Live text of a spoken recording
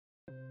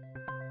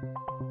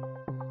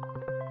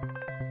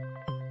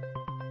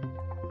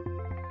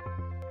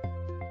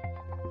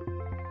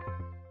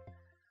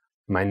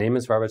My name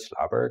is Robert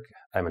Schlaberg.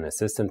 I'm an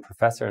assistant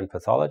professor in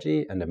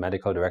pathology and a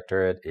medical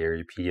director at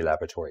ARUP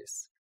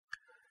Laboratories.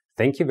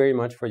 Thank you very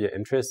much for your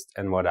interest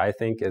in what I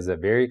think is a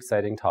very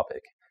exciting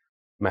topic.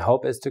 My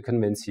hope is to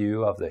convince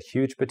you of the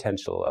huge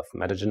potential of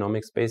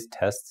metagenomics-based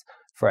tests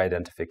for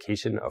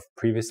identification of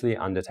previously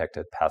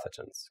undetected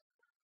pathogens.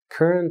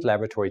 Current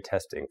laboratory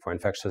testing for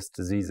infectious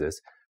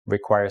diseases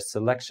requires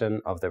selection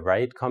of the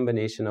right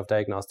combination of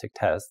diagnostic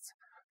tests,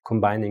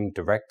 combining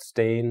direct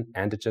stain,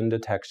 antigen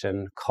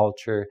detection,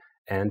 culture,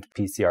 and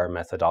PCR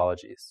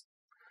methodologies.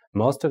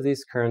 Most of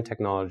these current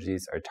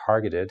technologies are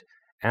targeted,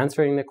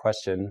 answering the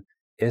question,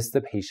 is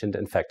the patient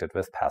infected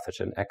with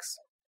pathogen X?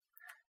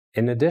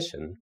 In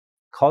addition,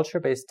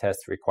 culture-based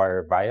tests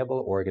require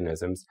viable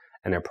organisms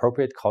and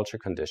appropriate culture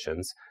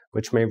conditions,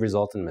 which may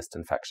result in missed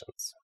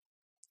infections.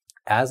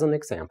 As an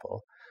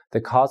example,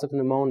 the cause of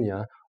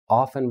pneumonia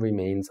often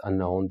remains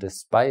unknown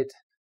despite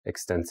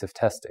extensive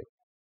testing.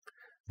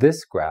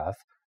 This graph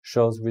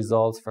shows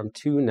results from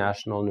two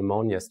national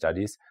pneumonia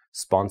studies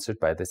sponsored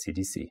by the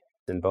CDC.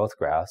 In both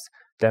graphs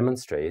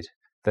demonstrate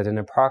that in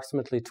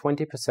approximately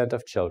 20%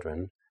 of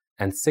children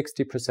and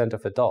 60%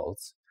 of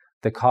adults,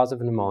 the cause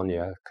of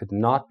pneumonia could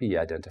not be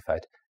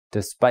identified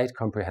despite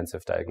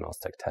comprehensive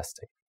diagnostic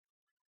testing.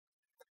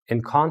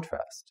 In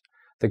contrast,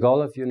 the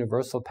goal of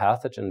universal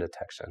pathogen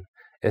detection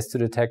is to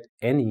detect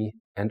any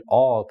and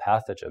all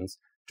pathogens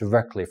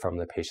directly from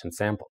the patient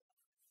sample.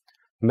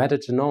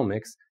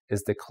 Metagenomics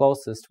is the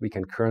closest we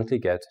can currently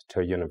get to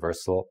a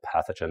universal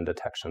pathogen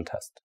detection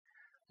test.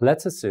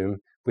 Let's assume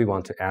we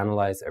want to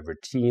analyze a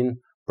routine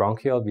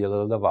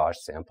bronchoalveolar lavage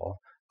sample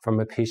from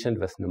a patient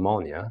with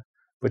pneumonia,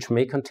 which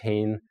may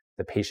contain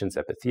the patient's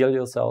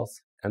epithelial cells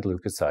and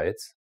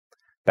leukocytes,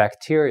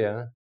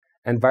 bacteria,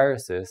 and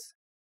viruses.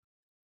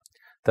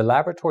 The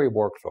laboratory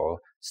workflow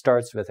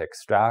starts with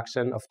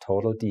extraction of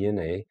total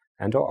DNA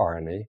and/or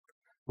RNA,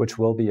 which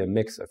will be a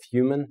mix of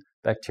human,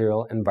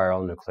 bacterial, and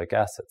viral nucleic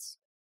acids.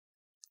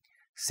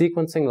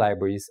 Sequencing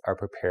libraries are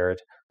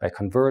prepared by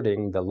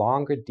converting the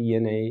longer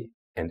DNA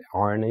and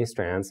RNA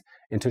strands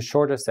into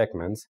shorter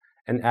segments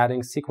and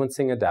adding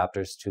sequencing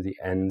adapters to the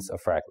ends of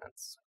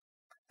fragments.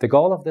 The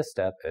goal of this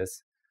step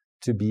is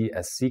to be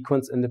as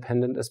sequence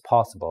independent as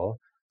possible,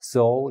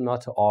 so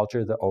not to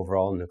alter the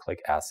overall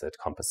nucleic acid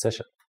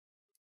composition.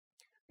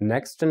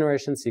 Next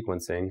generation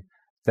sequencing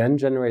then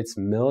generates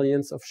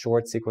millions of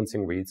short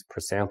sequencing reads per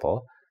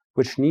sample,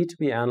 which need to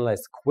be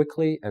analyzed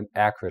quickly and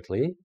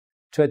accurately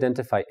to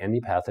identify any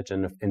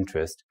pathogen of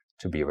interest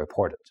to be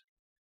reported.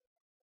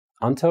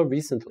 Until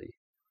recently,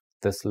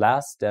 this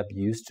last step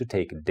used to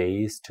take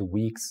days to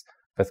weeks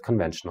with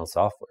conventional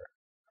software.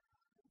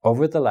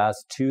 Over the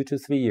last 2 to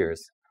 3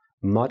 years,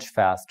 much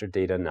faster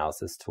data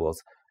analysis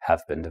tools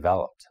have been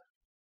developed.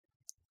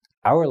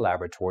 Our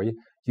laboratory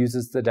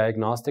uses the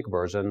diagnostic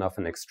version of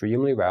an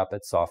extremely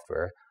rapid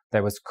software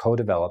that was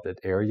co-developed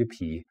at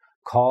ARUP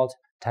called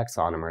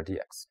Taxonomer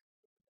DX.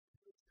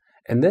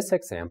 In this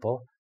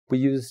example, we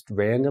used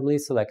randomly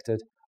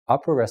selected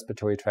upper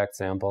respiratory tract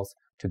samples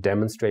to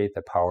demonstrate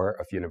the power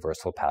of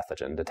universal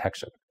pathogen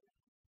detection.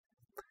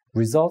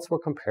 Results were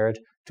compared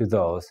to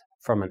those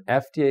from an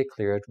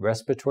FDA-cleared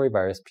respiratory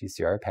virus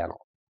PCR panel.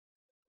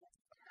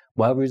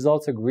 While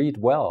results agreed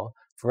well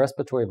for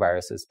respiratory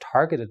viruses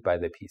targeted by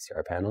the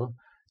PCR panel,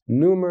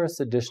 numerous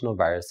additional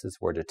viruses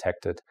were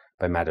detected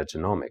by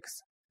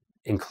metagenomics,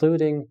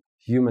 including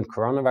human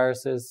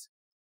coronaviruses,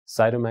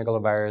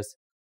 cytomegalovirus,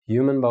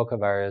 human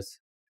bocavirus,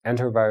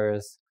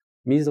 enterovirus,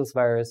 measles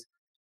virus,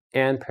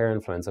 and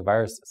parainfluenza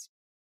viruses.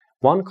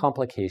 One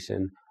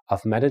complication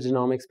of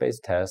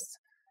metagenomics-based tests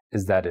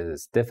is that it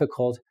is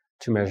difficult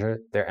to measure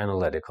their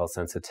analytical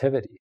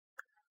sensitivity.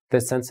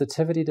 The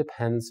sensitivity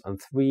depends on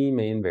 3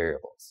 main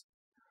variables: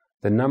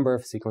 the number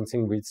of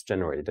sequencing reads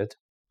generated,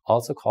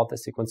 also called the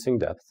sequencing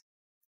depth,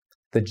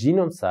 the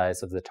genome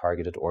size of the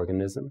targeted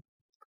organism,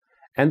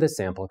 and the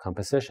sample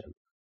composition.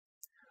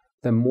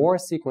 The more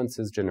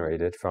sequences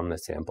generated from the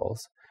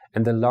samples,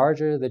 and the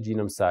larger the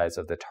genome size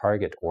of the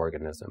target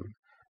organism,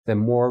 the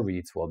more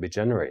reads will be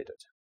generated.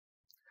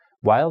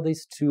 While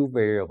these 2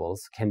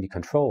 variables can be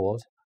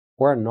controlled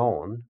or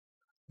known,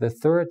 the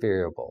third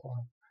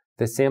variable,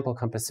 the sample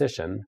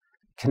composition,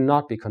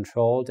 cannot be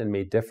controlled and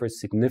may differ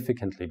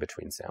significantly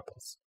between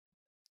samples.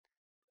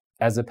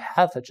 As a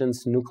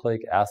pathogen's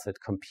nucleic acid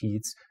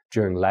competes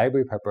during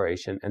library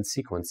preparation and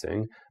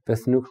sequencing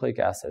with nucleic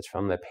acids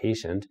from the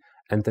patient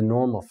and the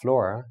normal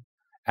flora,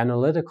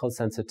 analytical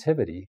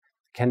sensitivity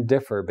can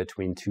differ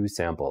between 2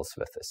 samples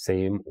with the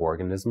same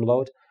organism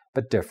load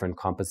but different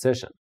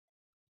composition.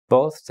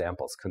 Both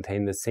samples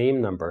contain the same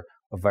number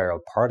of viral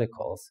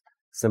particles,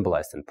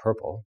 symbolized in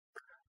purple,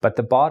 but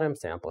the bottom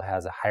sample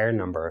has a higher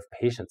number of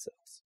patient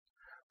cells.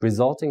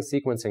 Resulting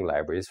sequencing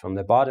libraries from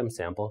the bottom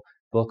sample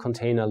will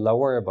contain a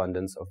lower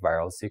abundance of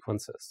viral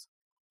sequences.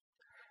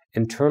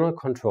 Internal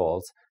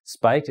controls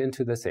spiked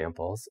into the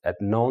samples at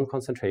known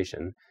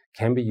concentration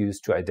can be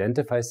used to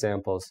identify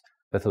samples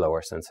with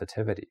lower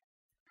sensitivity.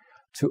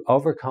 To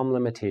overcome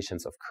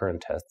limitations of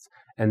current tests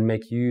and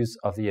make use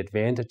of the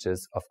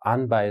advantages of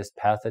unbiased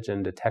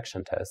pathogen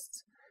detection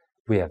tests,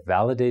 We have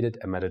validated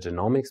a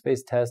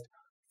metagenomics-based test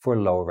for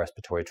lower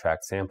respiratory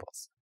tract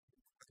samples.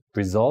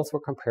 Results were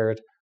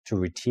compared to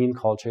routine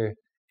culture,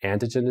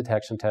 antigen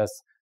detection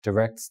tests,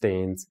 direct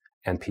stains,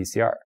 and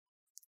PCR.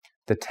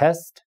 The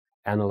test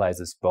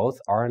analyzes both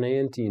RNA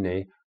and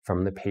DNA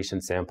from the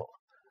patient sample.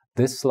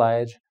 This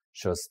slide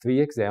shows 3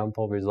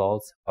 example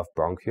results of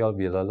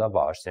bronchoalveolar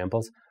lavage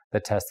samples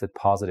that tested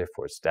positive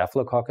for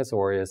Staphylococcus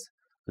aureus,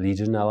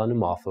 Legionella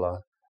pneumophila,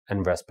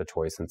 and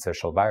respiratory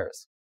syncytial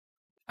virus.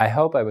 I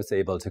hope I was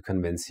able to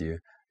convince you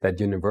that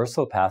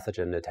universal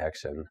pathogen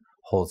detection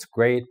holds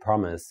great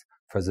promise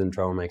for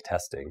syndromic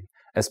testing,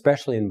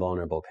 especially in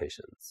vulnerable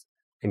patients,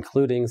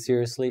 including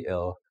seriously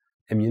ill,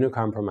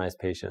 immunocompromised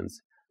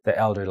patients, the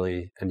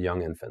elderly, and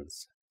young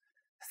infants.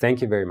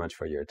 Thank you very much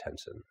for your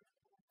attention.